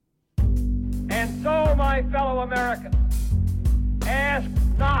And so, my fellow Americans, ask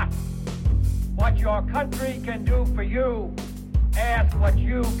not what your country can do for you. Ask what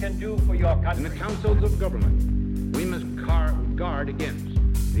you can do for your country. In the councils of government, we must guard against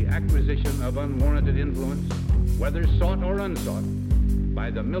the acquisition of unwarranted influence, whether sought or unsought, by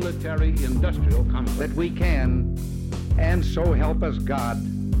the military-industrial complex. That we can, and so help us God,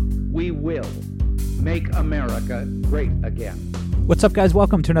 we will make America great again. What's up, guys?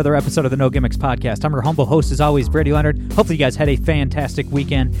 Welcome to another episode of the No Gimmicks Podcast. I'm your humble host, as always, Brady Leonard. Hopefully you guys had a fantastic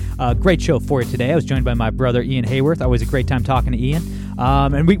weekend. Great show for you today. I was joined by my brother, Ian Haworth. Always a great time talking to Ian.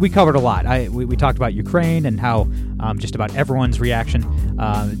 And we covered a lot. We talked about Ukraine and how just about everyone's reaction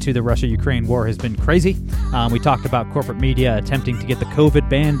to the Russia-Ukraine war has been crazy. We talked about corporate media attempting to get the COVID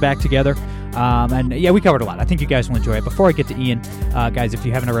ban back together. And yeah, we covered a lot. I think you guys will enjoy it. Before I get to Ian, guys, if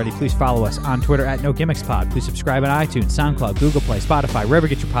you haven't already, please follow us on Twitter at No Gimmicks Pod. Please subscribe on iTunes, SoundCloud, Google Play, Spotify, wherever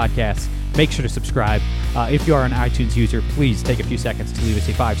you get your podcasts. Make sure to subscribe. If you are an iTunes user, please take a few seconds to leave us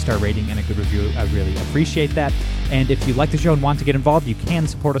a 5-star rating and a good review. I really appreciate that. And if you like the show and want to get involved, you can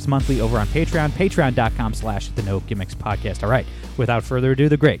support us monthly over on Patreon, patreon.com/the No Gimmicks Podcast. All right, without further ado,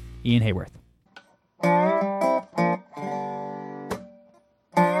 the great Ian Haworth.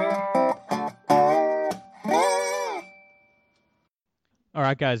 All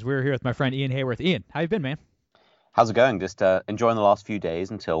right, guys, we're here with my friend Ian Haworth. Ian, how you been, man? How's it going? Just enjoying the last few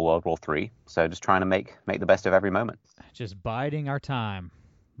days until World War III. So just trying to make the best of every moment. Just biding our time,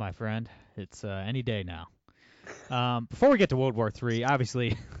 my friend. It's any day now. Before we get to World War III,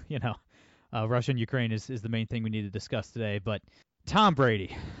 obviously, Russia and Ukraine is the main thing we need to discuss today. But Tom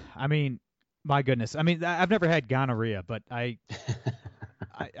Brady, I mean, my goodness. I mean, I've never had gonorrhea, but I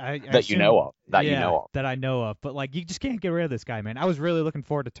you know of. That I know of. But, like, you just can't get rid of this guy, man. I was really looking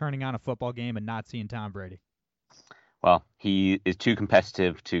forward to turning on a football game and not seeing Tom Brady. Well, he is too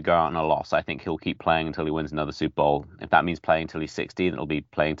competitive to go out on a loss. I think he'll keep playing until he wins another Super Bowl. If that means playing until he's 60, then it'll be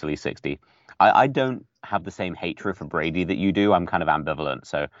playing until he's 60. I don't have the same hatred for Brady that you do. I'm kind of ambivalent.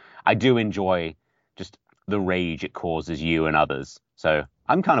 So I do enjoy just the rage it causes you and others. So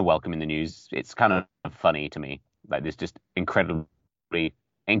I'm kind of welcoming the news. It's kind of funny to me. Like, this just increasingly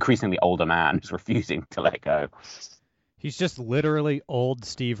older man who's refusing to let go. He's just literally old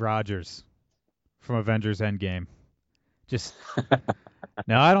Steve Rogers from Avengers Endgame. Just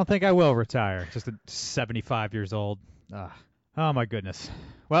no, I don't think I will retire. Just at 75 years old. Oh my goodness.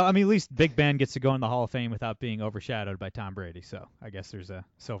 Well, I mean, at least Big Ben gets to go in the Hall of Fame without being overshadowed by Tom Brady. So I guess there's a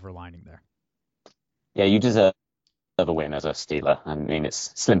silver lining there. Yeah, you deserve a win as a Steeler. I mean,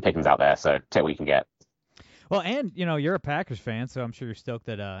 it's slim pickings out there, so take what you can get. Well, and you're a Packers fan, so I'm sure you're stoked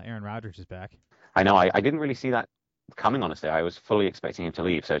that Aaron Rodgers is back. I know. I didn't really see that coming, honestly. I was fully expecting him to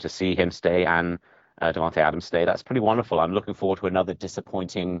leave. So to see him stay and Devontae Adams stay, that's pretty wonderful. I'm looking forward to another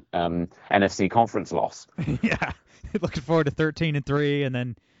disappointing NFC conference loss. Yeah, looking forward to 13-3 and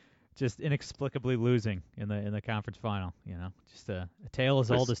then just inexplicably losing in the conference final. Just a tale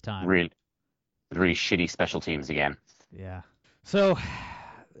as old as time. Really shitty special teams again. Yeah. So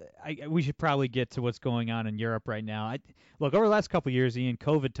we should probably get to what's going on in Europe right now. Look, over the last couple of years, Ian,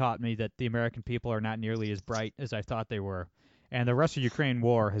 COVID taught me that the American people are not nearly as bright as I thought they were. And the Russia-Ukraine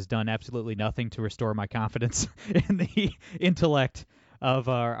war has done absolutely nothing to restore my confidence in the intellect of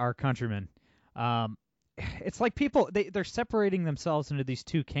our countrymen. It's like people, they're separating themselves into these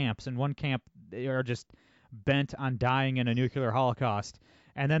two camps. In one camp, they are just bent on dying in a nuclear holocaust.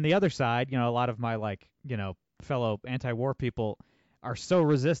 And then the other side, a lot of my, fellow anti-war people are so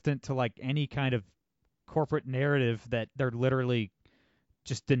resistant to, any kind of corporate narrative that they're literally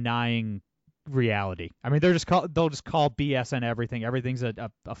just denying reality. I mean, they'll just call BS on everything. Everything's a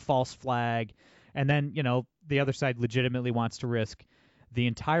false flag. And then, the other side legitimately wants to risk the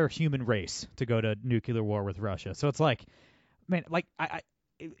entire human race to go to nuclear war with Russia. So it's like, man,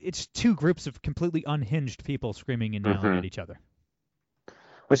 it's two groups of completely unhinged people screaming and yelling at each other.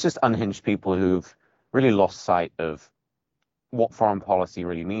 It's just unhinged people who've really lost sight of what foreign policy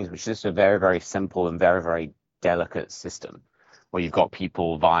really means, which is just a very, very simple and very, very delicate system where you've got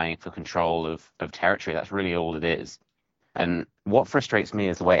people vying for control of territory. That's really all it is. And what frustrates me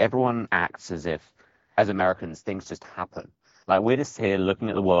is the way everyone acts as if, as Americans, things just happen. Like, we're just here looking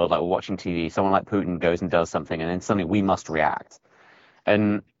at the world, like we're watching TV. Someone like Putin goes and does something, and then suddenly we must react.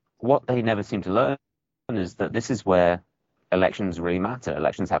 And what they never seem to learn is that this is where elections really matter.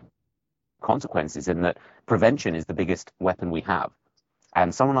 Elections have consequences, and that prevention is the biggest weapon we have.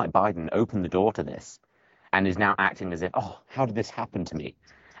 And someone like Biden opened the door to this and is now acting as if, oh, how did this happen to me?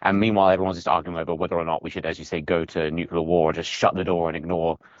 And meanwhile, everyone's just arguing over whether or not we should, as you say, go to nuclear war, or just shut the door and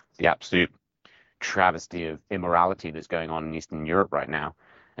ignore the absolute travesty of immorality that's going on in Eastern Europe right now.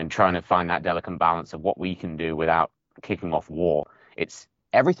 and trying to find that delicate balance of what we can do without kicking off war.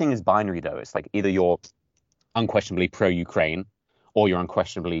 Everything is binary though. It's like either you're unquestionably pro-Ukraine or you're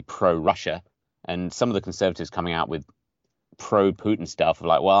unquestionably pro-Russia. And some of the conservatives coming out with pro-Putin stuff are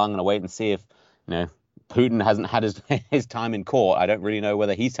like, well, I'm going to wait and see if, Putin hasn't had his time in court. I don't really know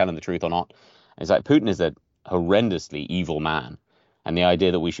whether he's telling the truth or not. It's like Putin is a horrendously evil man. And the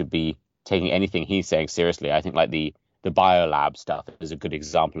idea that we should be taking anything he's saying seriously, I think like the biolab stuff is a good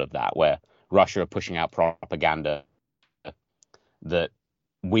example of that, where Russia are pushing out propaganda that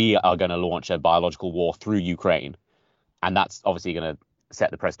we are going to launch a biological war through Ukraine. And that's obviously going to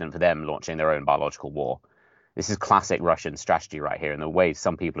set the precedent for them launching their own biological war. This is classic Russian strategy right here. And the way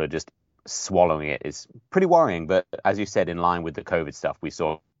some people are just swallowing it is pretty worrying. But as you said, in line with the COVID stuff, we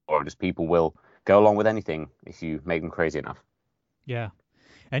saw just people will go along with anything if you make them crazy enough. Yeah.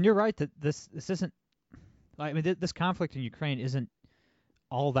 And you're right that this isn't, I mean, this conflict in Ukraine isn't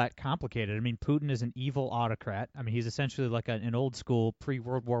all that complicated. I mean, Putin is an evil autocrat. I mean, he's essentially like an old school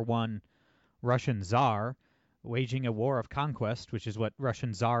pre-World War I Russian czar waging a war of conquest, which is what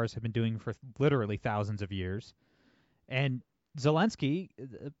Russian czars have been doing for literally thousands of years. And Zelensky,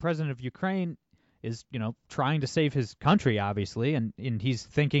 the president of Ukraine, is, trying to save his country, obviously, and he's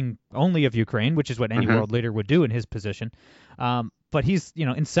thinking only of Ukraine, which is what any world leader would do in his position. But he's,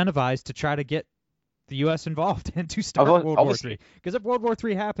 incentivized to try to get the U.S. involved and to start World War III. Because if World War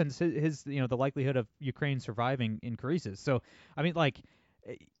III happens, his the likelihood of Ukraine surviving increases. So, I mean,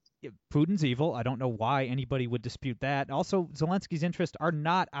 Putin's evil. I don't know why anybody would dispute that. Also, Zelensky's interests are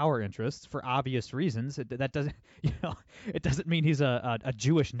not our interests for obvious reasons. That doesn't, it doesn't mean he's a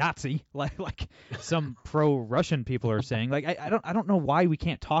Jewish Nazi like some pro-Russian people are saying. I don't know why we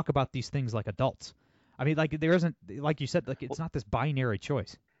can't talk about these things like adults. I mean, there isn't, like you said, it's not this binary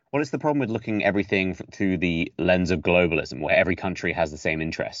choice. Well, it's the problem with looking everything through the lens of globalism, where every country has the same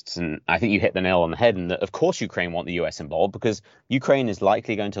interests. And I think you hit the nail on the head in that, of course, Ukraine want the US involved because Ukraine is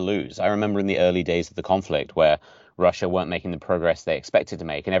likely going to lose. I remember in the early days of the conflict where Russia weren't making the progress they expected to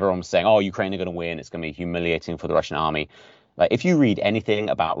make. And everyone was saying, oh, Ukraine are going to win. It's going to be humiliating for the Russian army. If you read anything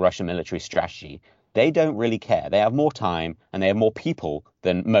about Russian military strategy, they don't really care. They have more time and they have more people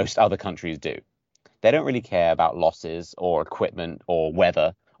than most other countries do. They don't really care about losses or equipment or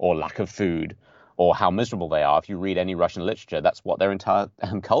weather or lack of food, or how miserable they are. If you read any Russian literature, that's what their entire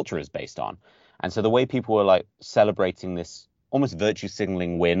culture is based on. And so the way people were celebrating this almost virtue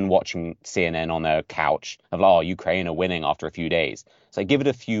signaling win, watching CNN on their couch of, oh, Ukraine are winning after a few days. So give it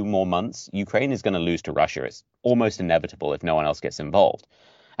a few more months, Ukraine is going to lose to Russia. It's almost inevitable if no one else gets involved.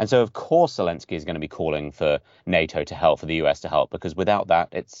 And so, of course, Zelensky is going to be calling for NATO to help, for the US to help, because without that,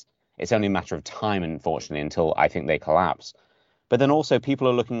 it's only a matter of time, unfortunately, until I think they collapse. But then also people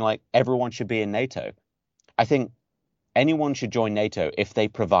are looking like everyone should be in NATO. I think anyone should join NATO if they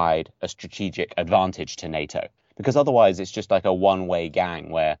provide a strategic advantage to NATO, because otherwise it's just like a one-way gang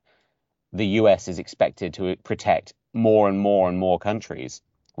where the US is expected to protect more and more and more countries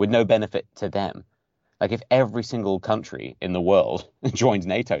with no benefit to them. If every single country in the world joins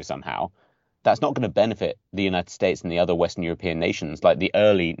NATO somehow, that's not going to benefit the United States and the other Western European nations like the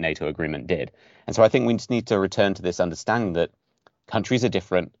early NATO agreement did. And so I think we just need to return to this understanding that countries are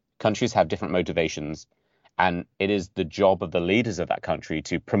different, countries have different motivations, and it is the job of the leaders of that country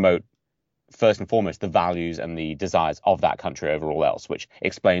to promote, first and foremost, the values and the desires of that country over all else, which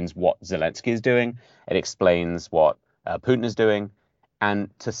explains what Zelensky is doing, it explains what Putin is doing, and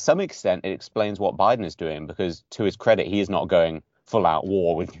to some extent it explains what Biden is doing, because to his credit, he is not going full-out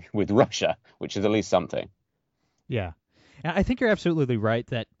war with Russia, which is at least something. Yeah. And I think you're absolutely right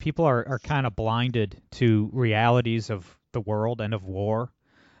that people are kind of blinded to realities of the world and of war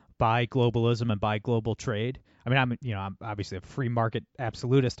by globalism and by global trade. I mean, I'm obviously a free market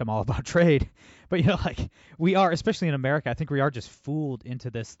absolutist. I'm all about trade, but we are, especially in America, I think we are just fooled into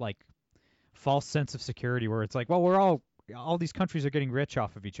this false sense of security where it's well, all these countries are getting rich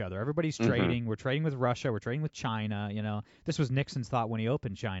off of each other. Everybody's trading. We're trading with Russia. We're trading with China. This was Nixon's thought when he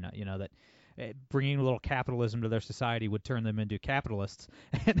opened China, that bringing a little capitalism to their society would turn them into capitalists.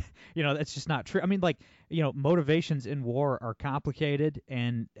 And, that's just not true. I mean, motivations in war are complicated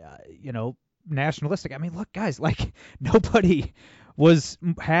and, nationalistic. I mean, look, guys, nobody was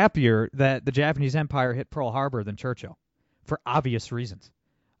happier that the Japanese Empire hit Pearl Harbor than Churchill for obvious reasons.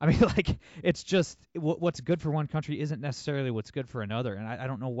 I mean, it's just what's good for one country isn't necessarily what's good for another. And I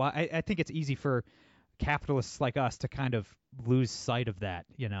don't know why. I think it's easy for capitalists like us to kind of lose sight of that,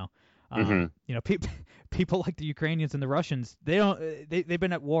 people like the Ukrainians and the Russians, they've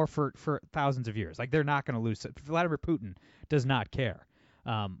been at war for thousands of years. They're not going to lose it. Vladimir Putin does not care.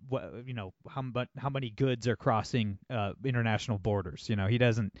 how many goods are crossing international borders. He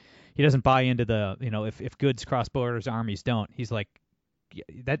doesn't buy into the, if goods cross borders, armies don't. He's like,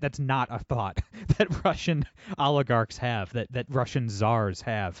 that's not a thought that Russian oligarchs have, that Russian czars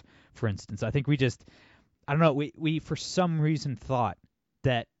have, for instance. I think I don't know, we for some reason thought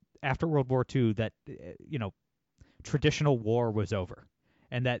that after World War II that, traditional war was over.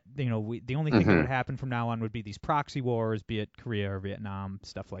 And that, the only thing that would happen from now on would be these proxy wars, be it Korea or Vietnam,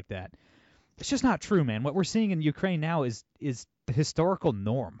 stuff like that. It's just not true, man. What we're seeing in Ukraine now is the historical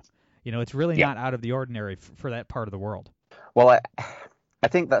norm. It's really not out of the ordinary for that part of the world. Well, I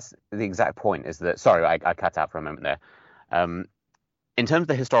think that's the exact point, is that, sorry, I cut out for a moment there. In terms of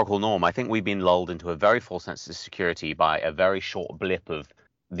the historical norm, I think we've been lulled into a very false sense of security by a very short blip of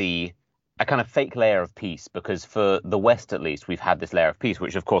a kind of fake layer of peace, because for the West, at least, we've had this layer of peace,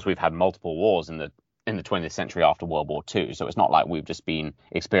 which, of course, we've had multiple wars in the 20th century after World War II. So it's not like we've just been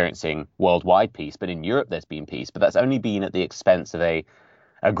experiencing worldwide peace, but in Europe, there's been peace. But that's only been at the expense of a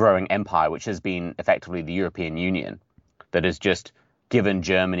growing empire, which has been effectively the European Union, that has just given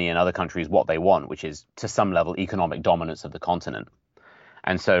Germany and other countries what they want, which is, to some level, economic dominance of the continent.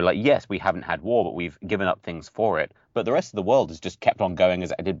 And so, yes, we haven't had war, but we've given up things for it. But the rest of the world has just kept on going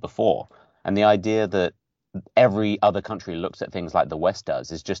as it did before. And the idea that every other country looks at things like the West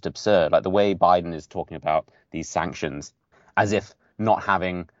does is just absurd. Like the way Biden is talking about these sanctions, as if not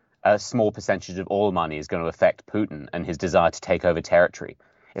having a small percentage of oil money is going to affect Putin and his desire to take over territory.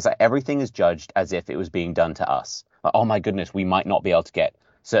 It's like everything is judged as if it was being done to us. Like, oh my goodness, we might not be able to get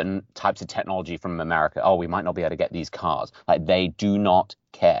certain types of technology from America. Oh, we might not be able to get these cars. Like, they do not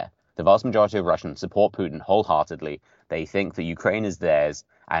care. The vast majority of Russians support Putin wholeheartedly. They think that Ukraine is theirs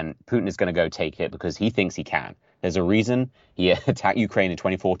and Putin is going to go take it because he thinks he can. There's a reason he attacked Ukraine in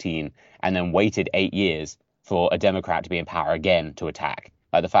 2014 and then waited 8 years for a Democrat to be in power again to attack.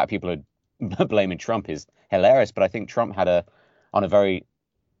 Like, the fact people are blaming Trump is hilarious, but I think Trump on a very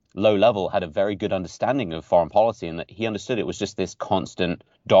low level, had a very good understanding of foreign policy, and that he understood it was just this constant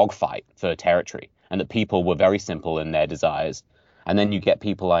dogfight for territory, and that people were very simple in their desires. And then you get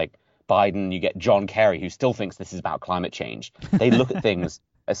people like Biden, you get John Kerry, who still thinks this is about climate change. They look at things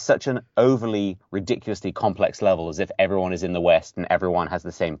at such an overly, ridiculously complex level, as if everyone is in the West and everyone has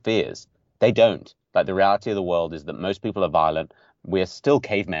the same fears. They don't. Like, the reality of the world is that most people are violent. We're still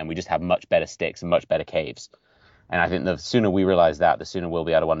cavemen. We just have much better sticks and much better caves. And I think the sooner we realize that, the sooner we'll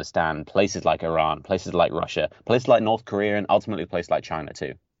be able to understand places like Iran, places like Russia, places like North Korea, and ultimately places like China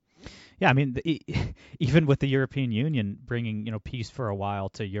too. Yeah, I mean, even with the European Union bringing, peace for a while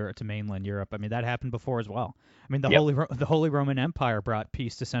to Europe, to mainland Europe, I mean, that happened before as well. I mean, the Holy Roman Empire brought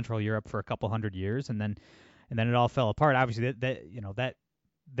peace to Central Europe for a couple hundred years, and then it all fell apart. Obviously, that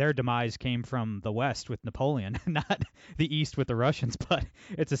their demise came from the West with Napoleon, not the East with the Russians, but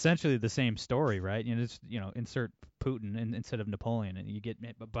it's essentially the same story, right? Insert Putin instead of Napoleon, and you get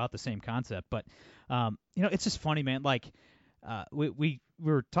about the same concept. But, it's just funny, man. Like, we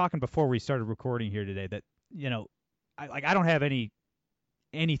were talking before we started recording here today that, I don't have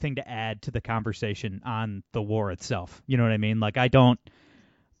anything to add to the conversation on the war itself. You know what I mean? Like, I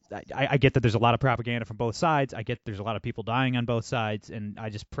get that there's a lot of propaganda from both sides. I get there's a lot of people dying on both sides, and I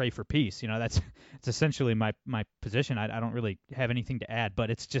just pray for peace. It's essentially my position. I don't really have anything to add, but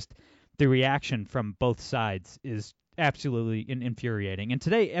it's just the reaction from both sides is absolutely infuriating. And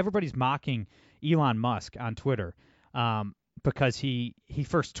today, everybody's mocking Elon Musk on Twitter because he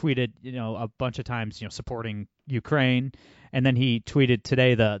first tweeted, a bunch of times, supporting Ukraine. And then he tweeted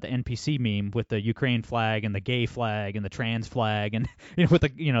today the NPC meme with the Ukraine flag and the gay flag and the trans flag, and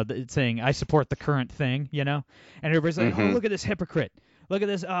with saying I support the current thing, and everybody's like, oh, look at this hypocrite, look at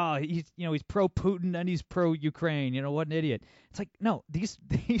this, oh, he's pro Putin and he's pro Ukraine, what an idiot. It's like, no, these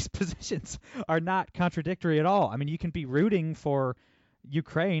positions are not contradictory at all. I mean, you can be rooting for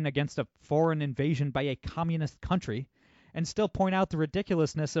Ukraine against a foreign invasion by a communist country and still point out the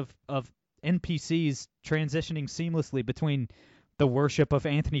ridiculousness of NPCs transitioning seamlessly between the worship of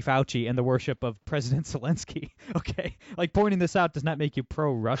Anthony Fauci and the worship of President Zelensky. Okay, like, pointing this out does not make you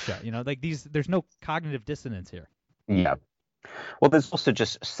pro-Russia. There's no cognitive dissonance here. Yeah. Well, there's also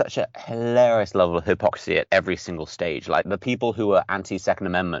just such a hilarious level of hypocrisy at every single stage. Like, the people who are anti-Second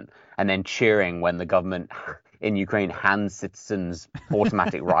Amendment and then cheering when the government in Ukraine hands citizens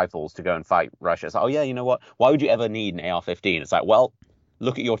automatic rifles to go and fight Russia. It's like, oh yeah, you know what? Why would you ever need an AR-15? It's like, well,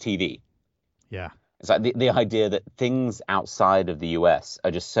 look at your TV. Yeah. It's like the idea that things outside of the US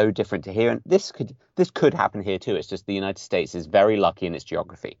are just so different to here. And this could happen here too. It's just the United States is very lucky in its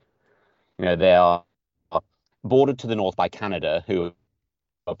geography. They are bordered to the north by Canada, who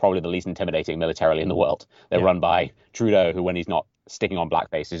are probably the least intimidating militarily in the world. They're run by Trudeau, who, when he's not sticking on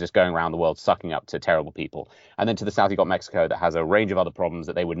blackface, is just going around the world sucking up to terrible people. And then to the south, you've got Mexico, that has a range of other problems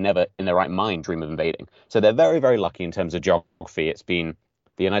that they would never in their right mind dream of invading. So they're very, very lucky in terms of geography. It's been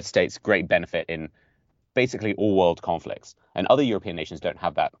the United States' great benefit in basically all world conflicts. And other European nations don't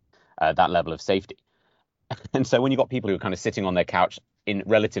have that level of safety. And so when you've got people who are kind of sitting on their couch in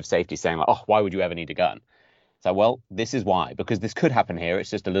relative safety saying, like, oh, why would you ever need a gun? So, well, this is why, because this could happen here. It's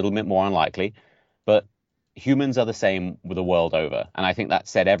just a little bit more unlikely. But humans are the same the world over. And I think that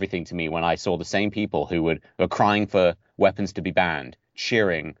said everything to me when I saw the same people who were crying for weapons to be banned,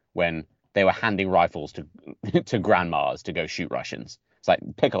 cheering when they were handing rifles to grandmas to go shoot Russians. It's like,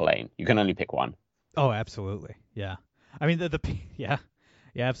 pick a lane. You can only pick one. Oh, absolutely. Yeah. I mean, yeah,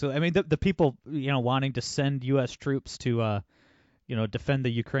 absolutely. I mean, the people, wanting to send U.S. troops to, defend the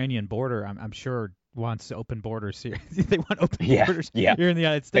Ukrainian border, I'm sure wants open borders here. They want open borders here in the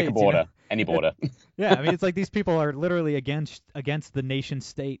United States. Pick a border, any border. Yeah, I mean, it's like these people are literally against the nation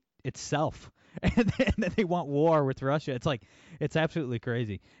state itself, and then they want war with Russia. It's like, it's absolutely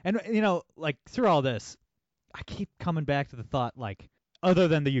crazy. And, like, through all this, I keep coming back to the thought, like, other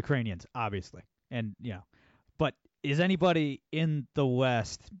than the Ukrainians, obviously, and, but is anybody in the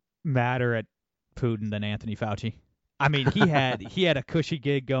West madder at Putin than Anthony Fauci? I mean, he had a cushy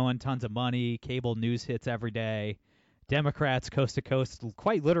gig going, tons of money, cable news hits every day, Democrats coast to coast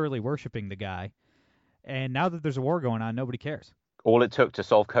quite literally worshiping the guy. And now that there's a war going on, nobody cares. All it took to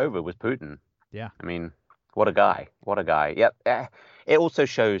solve COVID was Putin. Yeah. I mean, what a guy. What a guy. Yep. It also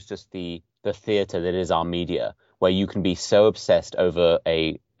shows just the theater that is our media, where you can be so obsessed over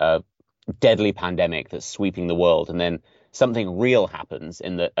a deadly pandemic that's sweeping the world, and then something real happens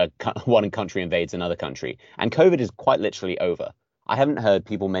in that one country invades another country, and COVID is quite literally over. I haven't heard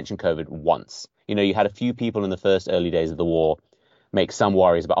people mention COVID once. You had a few people in the first early days of the war make some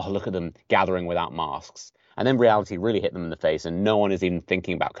worries about, oh, look at them gathering without masks, and then reality really hit them in the face, and no one is even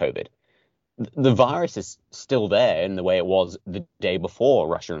thinking about COVID. The virus is still there in the way it was the day before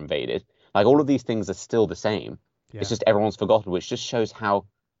Russia invaded. Like, all of these things are still the same. Yeah. It's just everyone's forgotten, which just shows how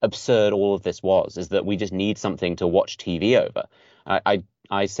absurd all of this was, is that we just need something to watch TV over.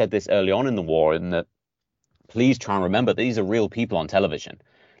 I said this early on in the war, in that please try and remember these are real people on television.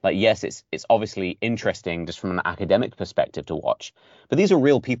 Like, yes, it's obviously interesting just from an academic perspective to watch, but these are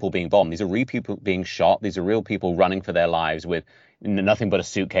real people being bombed. These are real people being shot. These are real people running for their lives with nothing but a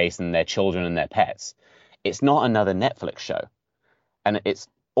suitcase and their children and their pets. It's not another Netflix show. And it's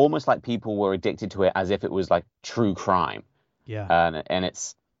almost like people were addicted to it as if it was like true crime. Yeah. And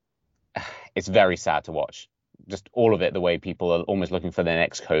it's very sad to watch. Just all of it, the way people are almost looking for the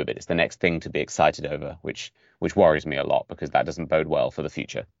next COVID. It's the next thing to be excited over, which worries me a lot, because that doesn't bode well for the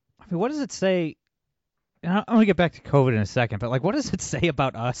future. I mean, what does it say? And I want to get back to COVID in a second, but like, what does it say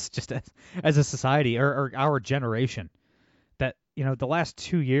about us just as a society, or our generation, that, the last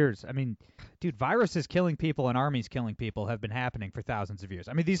 2 years, I mean, dude, viruses killing people and armies killing people have been happening for thousands of years.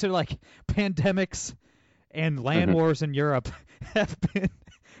 I mean, these are like pandemics and land wars in Europe have been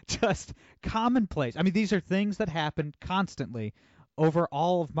just commonplace. I mean, these are things that happen constantly over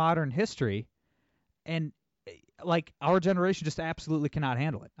all of modern history, and like, our generation just absolutely cannot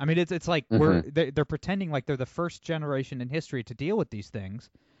handle it. I mean, it's like they're pretending like they're the first generation in history to deal with these things,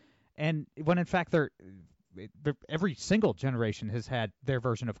 and when in fact they're every single generation has had their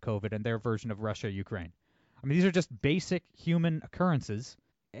version of COVID and their version of Russia, Ukraine. I mean, these are just basic human occurrences,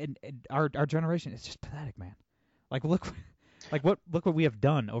 and our generation is just pathetic, man. Like, look what we have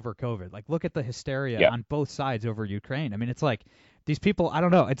done over COVID. Like, look at the hysteria on both sides over Ukraine. I mean, it's like these people, I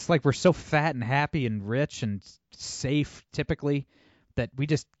don't know, it's like we're so fat and happy and rich and safe typically that we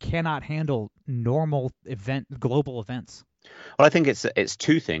just cannot handle normal global events. Well, I think it's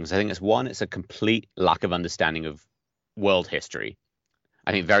two things. I think it's one, it's a complete lack of understanding of world history.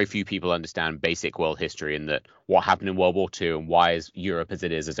 I think very few people understand basic world history, and that what happened in World War II and why is Europe as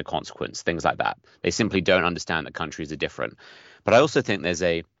it is as a consequence, things like that. They simply don't understand that countries are different. But I also think there's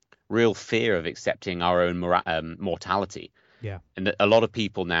a real fear of accepting our own mortality. Yeah. And that a lot of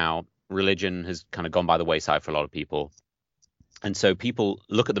people now, religion has kind of gone by the wayside for a lot of people. And so people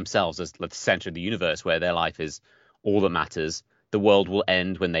look at themselves as the center of the universe, where their life is all that matters. The world will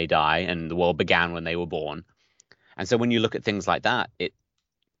end when they die, and the world began when they were born. And so when you look at things like that,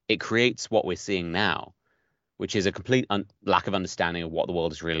 it creates what we're seeing now, which is a complete lack of understanding of what the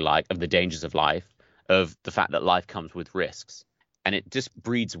world is really like, of the dangers of life, of the fact that life comes with risks. And it just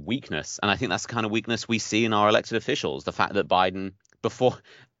breeds weakness. And I think that's the kind of weakness we see in our elected officials. The fact that Biden, before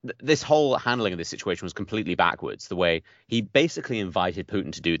this whole handling of this situation was completely backwards. The way he basically invited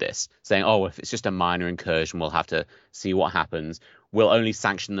Putin to do this, saying, "Oh, if it's just a minor incursion, we'll have to see what happens. We'll only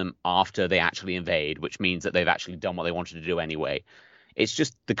sanction them after they actually invade, which means that they've actually done what they wanted to do anyway." It's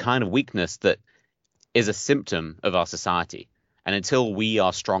just the kind of weakness that is a symptom of our society. And until we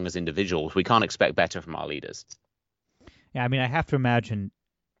are strong as individuals, we can't expect better from our leaders. Yeah, I mean, I have to imagine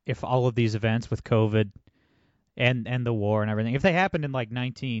if all of these events with COVID and the war and everything, if they happened in like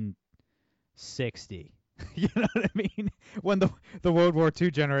 1960, you know what I mean, when the World War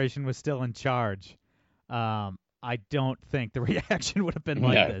II generation was still in charge, I don't think the reaction would have been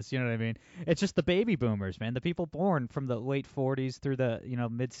like this. You know what I mean? It's just the baby boomers, man. The people born from the late 40s through the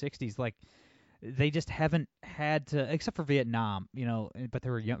mid 60s, like they just haven't had to, except for Vietnam, but they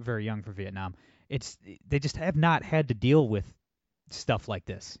were very young for Vietnam. They just have not had to deal with stuff like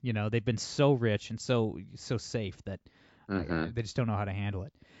this. They've been so rich and so safe that they just don't know how to handle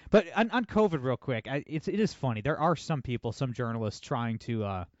it. But on COVID, real quick, it is funny. There are some people, some journalists trying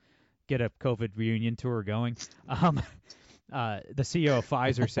to get a COVID reunion tour going. The CEO of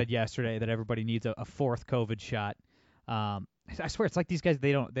Pfizer said yesterday that everybody needs a fourth COVID shot. I swear it's like these guys,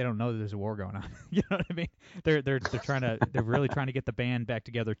 they don't know that there's a war going on. You know what I mean? They're really trying to get the band back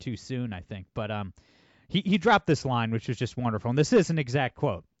together too soon, I think. But he dropped this line, which was just wonderful. And this is an exact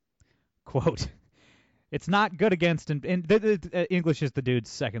quote. Quote, "It's not good against, and English is the dude's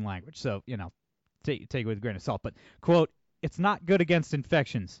second language, so, take it with a grain of salt. But, quote, "It's not good against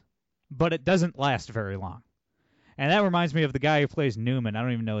infections, but it doesn't last very long." And that reminds me of the guy who plays Newman. I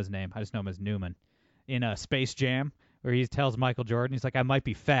don't even know his name. I just know him as Newman. In Space Jam, where he tells Michael Jordan, he's like, "I might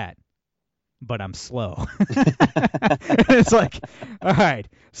be fat, but I'm slow." It's like, all right,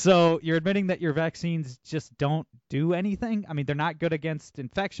 so you're admitting that your vaccines just don't do anything? I mean, they're not good against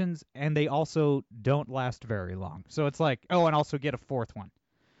infections, and they also don't last very long. So it's like, oh, and also get a fourth one.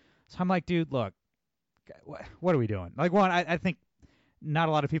 So I'm like, dude, look, what are we doing? Like, one, I think not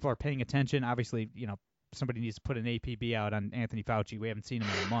a lot of people are paying attention. Obviously, somebody needs to put an APB out on Anthony Fauci. We haven't seen him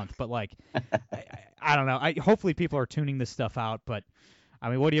in a month. But, like, I don't know. Hopefully people are tuning this stuff out. But, I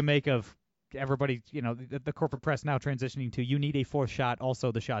mean, what do you make of everybody, the corporate press now transitioning to, you need a fourth shot,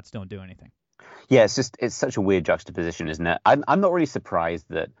 also the shots don't do anything? Yeah, it's such a weird juxtaposition, isn't it? I'm not really surprised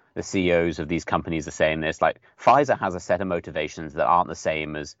that the CEOs of these companies are saying this. Like, Pfizer has a set of motivations that aren't the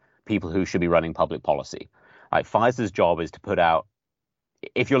same as people who should be running public policy. Like, Pfizer's job is to put out,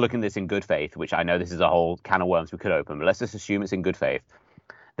 if you're looking at this in good faith, which I know this is a whole can of worms we could open, but let's just assume it's in good faith,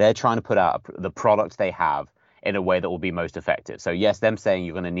 they're trying to put out the product they have in a way that will be most effective. So yes, them saying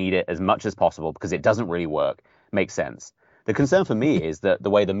you're going to need it as much as possible because it doesn't really work makes sense. The concern for me is that the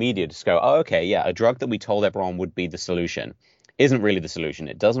way the media just go, oh, okay, yeah, a drug that we told everyone would be the solution isn't really the solution.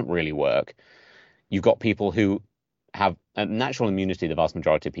 It doesn't really work. You've got people who have a natural immunity, the vast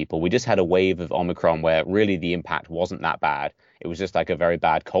majority of people. We just had a wave of Omicron where really the impact wasn't that bad. It was just like a very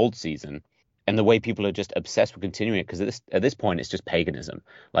bad cold season. And the way people are just obsessed with continuing it, because at this point, it's just paganism.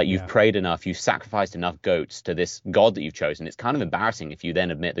 Like, you've prayed enough, you've sacrificed enough goats to this god that you've chosen. It's kind of embarrassing if you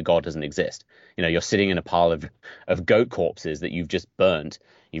then admit the god doesn't exist. You're sitting in a pile of goat corpses that you've just burned.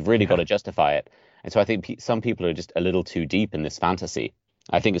 You've really got to justify it. And so I think some people are just a little too deep in this fantasy.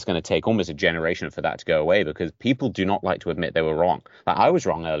 I think it's going to take almost a generation for that to go away, because people do not like to admit they were wrong. Like, I was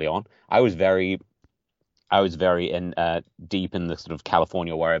wrong early on. I was very deep in the sort of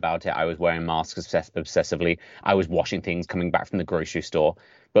California worry about it. I was wearing masks obsessively. I was washing things coming back from the grocery store.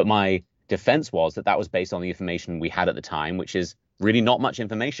 But my defense was that was based on the information we had at the time, which is really not much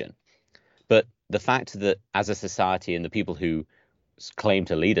information. But the fact that as a society and the people who claim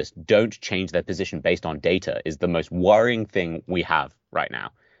to lead us don't change their position based on data is the most worrying thing we have right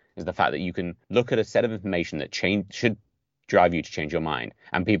now, is the fact that you can look at a set of information that should drive you to change your mind,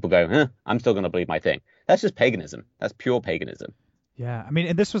 and people go, I'm still going to believe my thing. That's just paganism. That's pure paganism. Yeah, I mean,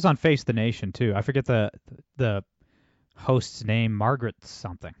 and this was on Face the Nation too. I forget the host's name, Margaret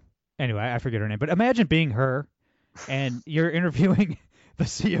something. Anyway, I forget her name. But imagine being her, and you're interviewing the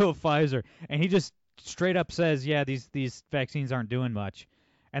CEO of Pfizer, and he just straight up says, "Yeah, these vaccines aren't doing much,"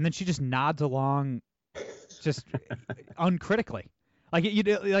 and then she just nods along, just uncritically, like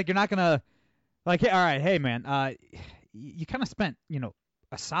you're not gonna, like, hey, all right, hey man, you kind of spent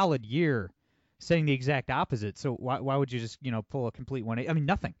a solid year saying the exact opposite. So why would you just pull a complete 180? I mean,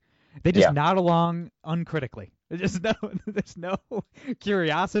 nothing. They just nod along uncritically. There's no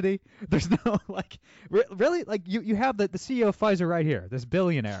curiosity. There's no really you have the CEO of Pfizer right here, this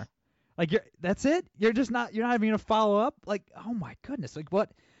billionaire. Like, that's it. You're not even gonna follow up. Like, oh my goodness. Like, what?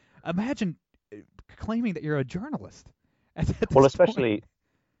 Imagine claiming that you're a journalist. Well, especially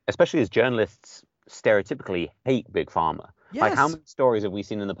as journalists stereotypically hate big pharma. Like, how Yes. many stories have we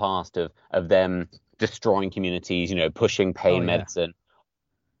seen in the past of them destroying communities, pushing Oh pain yeah. medicine?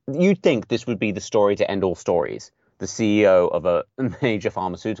 You'd think this would be the story to end all stories. The CEO of a major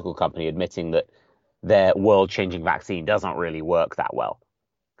pharmaceutical company admitting that their world-changing vaccine doesn't really work that well.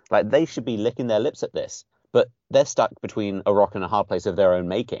 Like, they should be licking their lips at this, but they're stuck between a rock and a hard place of their own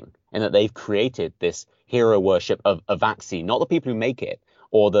making, in that they've created this hero worship of a vaccine, not the people who make it,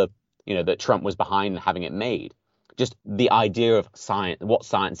 or that Trump was behind having it made. Just the idea of science, what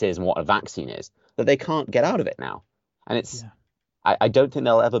science is and what a vaccine is, that they can't get out of it now. And Yeah. I don't think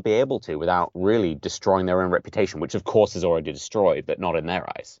they'll ever be able to without really destroying their own reputation, which of course is already destroyed, but not in their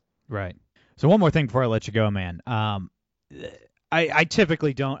eyes. Right. So one more thing before I let you go, man. I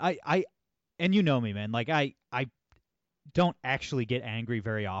typically don't. And you know me, man. Like I don't actually get angry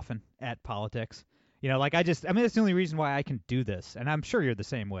very often at politics. Like that's the only reason why I can do this, and I'm sure you're the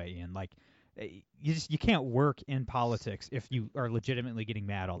same way, Ian. Like, you can't work in politics if you are legitimately getting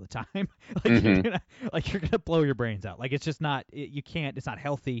mad all the time. Mm-hmm. You're gonna blow your brains out. Like, it's just not. You can't. It's not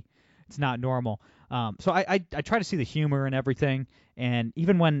healthy. It's not normal. So I try to see the humor in everything, and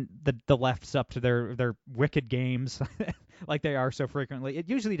even when the left's up to their wicked games, like they are so frequently, it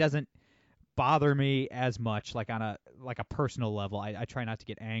usually doesn't bother me as much, like on a personal level. I try not to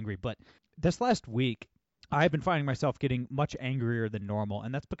get angry, but this last week I've been finding myself getting much angrier than normal,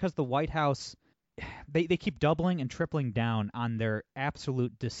 and that's because the White House, they keep doubling and tripling down on their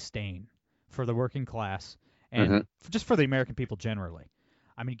absolute disdain for the working class and Mm-hmm. just for the American people generally.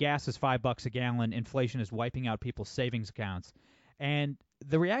 I mean, gas is $5 a gallon, inflation is wiping out people's savings accounts, and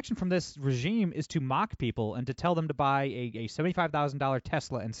the reaction from this regime is to mock people and to tell them to buy a $75,000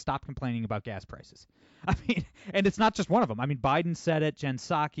 Tesla and stop complaining about gas prices. I mean, and it's not just one of them. I mean, Biden said it, Jen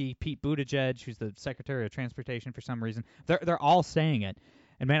Psaki, Pete Buttigieg, who's the Secretary of Transportation for some reason. They're all saying it.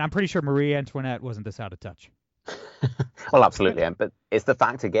 And, man, I'm pretty sure Marie Antoinette wasn't this out of touch. Well, absolutely. But it's the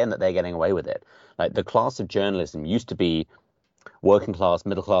fact, again, that they're getting away with it. Like, the class of journalism used to be working class,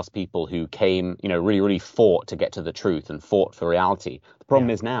 middle class people who came, really, really fought to get to the truth and fought for reality. The problem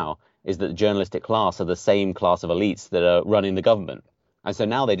Yeah. is now is that the journalistic class are the same class of elites that are running the government. And so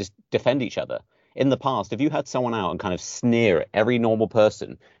now they just defend each other. In the past, if you had someone out and kind of sneer at every normal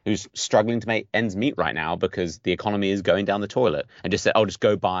person who's struggling to make ends meet right now because the economy is going down the toilet, and just say, oh, just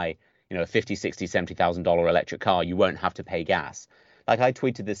go buy, a $50, $60, $70,000 electric car, you won't have to pay gas. Like, I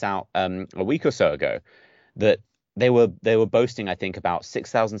tweeted this out a week or so ago, that they were boasting, I think, about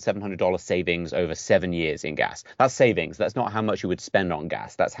 $6,700 savings over 7 years in gas. That's savings. That's not how much you would spend on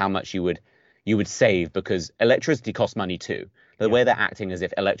gas. That's how much you would save, because electricity costs money too. The way they're acting as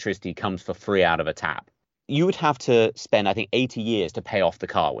if electricity comes for free out of a tap. You would have to spend, I think, 80 years to pay off the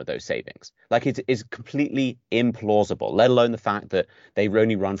car with those savings. Like, it is completely implausible, let alone the fact that they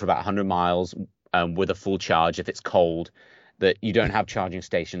only run for about 100 miles with a full charge if it's cold, that you don't have charging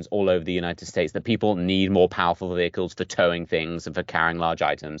stations all over the United States, that people need more powerful vehicles for towing things and for carrying large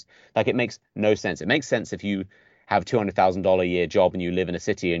items. Like, it makes no sense. It makes sense if you have a $200,000 a year job and you live in a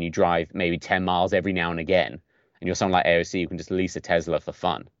city and you drive maybe 10 miles every now and again, and you're someone like AOC, you can just lease a Tesla for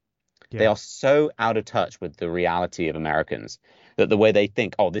fun. Yeah. They are so out of touch with the reality of Americans that the way they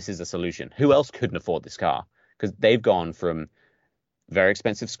think, oh, this is a solution. Who else couldn't afford this car? Because they've gone from very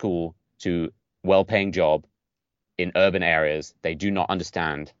expensive school to well-paying job in urban areas. They do not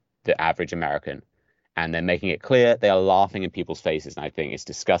understand the average American, and they're making it clear. They are laughing in people's faces, and I think it's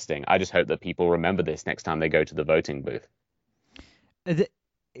disgusting. I just hope that people remember this next time they go to the voting booth.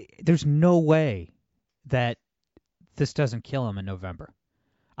 There's no way that this doesn't kill him in November.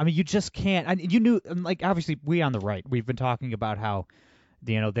 I mean, you just can't. You knew, like, obviously, we on the right, we've been talking about how,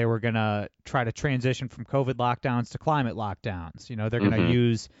 they were going to try to transition from COVID lockdowns to climate lockdowns. They're going to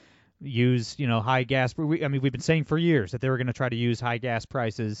use high gas. We've been saying for years that they were going to try to use high gas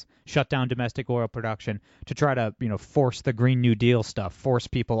prices, shut down domestic oil production to try to, force the Green New Deal stuff, force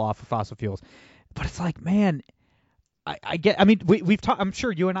people off of fossil fuels. But it's like, man, we've talked. I'm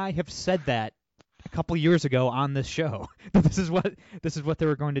sure you and I have said that a couple years ago on this show that this is what they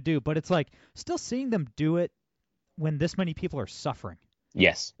were going to do. But it's like, still seeing them do it when this many people are suffering.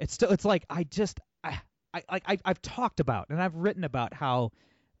 Yes. It's like I've talked about and I've written about how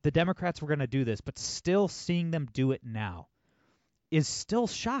the Democrats were going to do this, but still seeing them do it now is still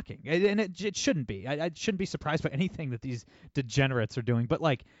shocking. And it shouldn't be. I shouldn't be surprised by anything that these degenerates are doing. But,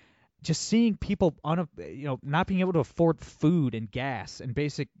 like, just seeing people not being able to afford food and gas and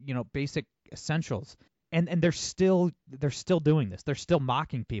basic essentials, and they're still doing this. They're still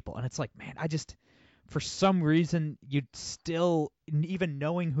mocking people, and it's like, man, for some reason, you'd still, even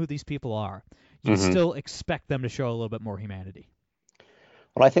knowing who these people are, you'd still expect them to show a little bit more humanity.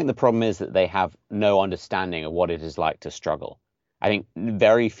 Well, I think the problem is that they have no understanding of what it is like to struggle. I think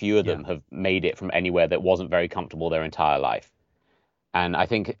very few of them have made it from anywhere that wasn't very comfortable their entire life. And I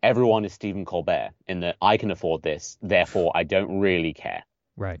think everyone is Stephen Colbert in that I can afford this, therefore I don't really care.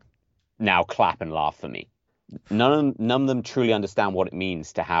 Right. Now clap and laugh for me. None of them truly understand what it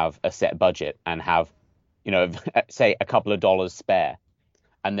means to have a set budget and have, say a couple of dollars spare.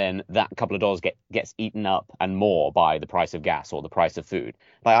 And then that couple of dollars gets eaten up and more by the price of gas or the price of food.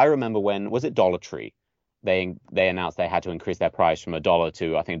 Like I remember when, was it Dollar Tree? They announced they had to increase their price from $1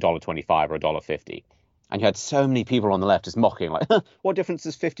 to, I think, $1.25 or $1.50. And you had so many people on the left just mocking, like, what difference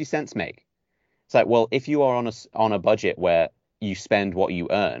does 50 cents make? It's like, well, if you are on a budget where you spend what you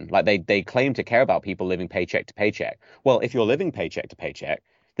earn, like they claim to care about people living paycheck to paycheck. Well, if you're living paycheck to paycheck,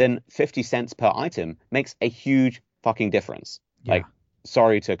 then 50 cents per item makes a huge fucking difference. Yeah. Like,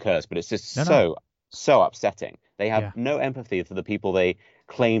 sorry to curse, but it's just so upsetting. They have no empathy for the people they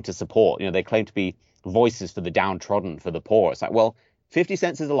claim to support. They claim to be voices for the downtrodden, for the poor. It's like, well, 50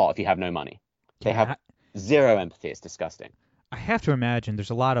 cents is a lot if you have no money. They have zero empathy. It's disgusting. I have to imagine there's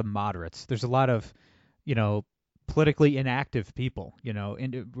a lot of moderates. There's a lot of, politically inactive people,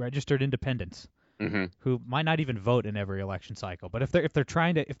 registered independents who might not even vote in every election cycle. But if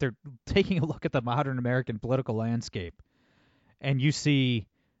they're taking a look at the modern American political landscape, and you see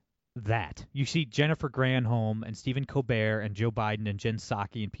Jennifer Granholm and Stephen Colbert and Joe Biden and Jen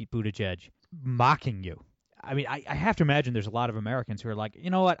Psaki and Pete Buttigieg mocking you. I mean, I have to imagine there's a lot of Americans who are like, you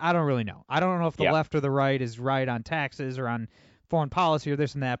know what? I don't really know. I don't know if the left or the right is right on taxes or on foreign policy or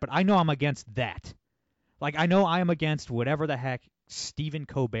this and that, but I know I'm against that. Like, I know I am against whatever the heck Stephen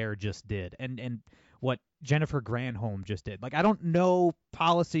Colbert just did and what Jennifer Granholm just did. Like, I don't know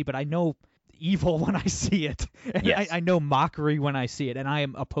policy, but I know evil when I see it. And I know mockery when I see it, and I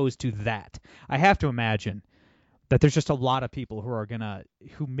am opposed to that. I have to imagine that there's just a lot of people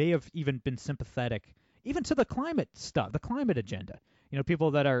who may have even been sympathetic even to the climate stuff, the climate agenda.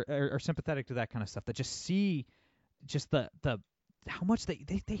 People that are sympathetic to that kind of stuff, that just see just the how much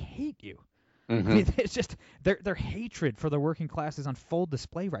they hate you. Mm-hmm. I mean, it's just their hatred for the working class is on full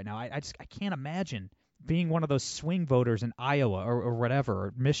display right now. I can't imagine being one of those swing voters in Iowa or whatever,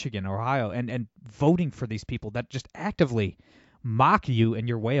 or Michigan or Ohio, and voting for these people that just actively mock you and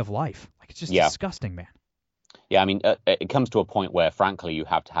your way of life. Like, it's just disgusting, man. Yeah, I mean, it comes to a point where, frankly, you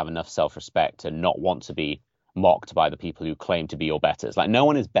have to have enough self-respect to not want to be mocked by the people who claim to be your betters. Like, no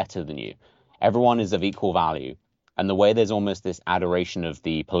one is better than you. Everyone is of equal value. And the way there's almost this adoration of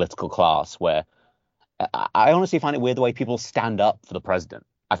the political class where I honestly find it weird the way people stand up for the president.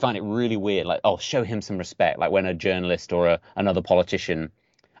 I find it really weird. Like, oh, show him some respect. Like when a journalist or another politician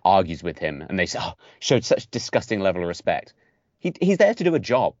argues with him and they say, oh, showed such disgusting level of respect. He's there to do a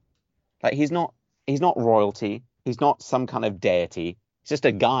job. Like, he's not royalty. He's not some kind of deity. He's just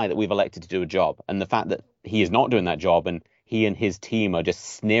a guy that we've elected to do a job. And the fact that he is not doing that job and he and his team are just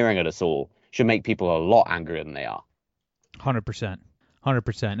sneering at us all should make people a lot angrier than they are. 100%.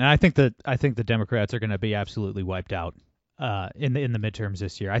 And I think the Democrats are going to be absolutely wiped out in the midterms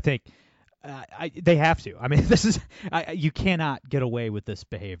this year. I think they have to. I mean, you cannot get away with this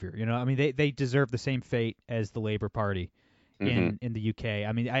behavior. I mean, they deserve the same fate as the Labour Party in the UK.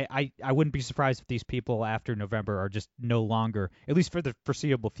 I mean, I wouldn't be surprised if these people after November are just no longer, at least for the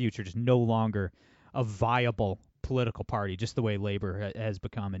foreseeable future, just no longer a viable political party, just the way Labour has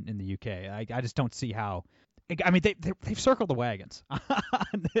become in the UK. I just don't see how. I mean, they've circled the wagons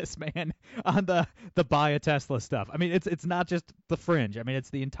on this, man, on the buy a Tesla stuff. I mean, it's not just the fringe. I mean, it's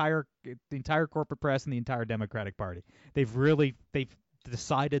the entire corporate press and the entire Democratic Party. They've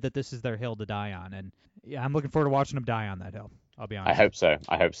decided that this is their hill to die on, and yeah, I'm looking forward to watching them die on that hill. I'll be honest. I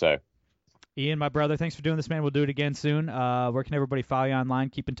hope so. Ian, my brother, thanks for doing this, man. We'll do it again soon. Where can everybody follow you online,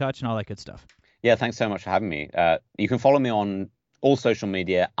 keep in touch, and all that good stuff? Yeah, thanks so much for having me. You can follow me on all social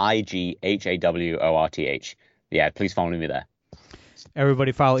media, IGHAWORTH. Yeah, please follow me there.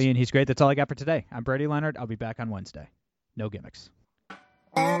 Everybody follow Ian. He's great. That's all I got for today. I'm Brady Leonard. I'll be back on Wednesday. No gimmicks.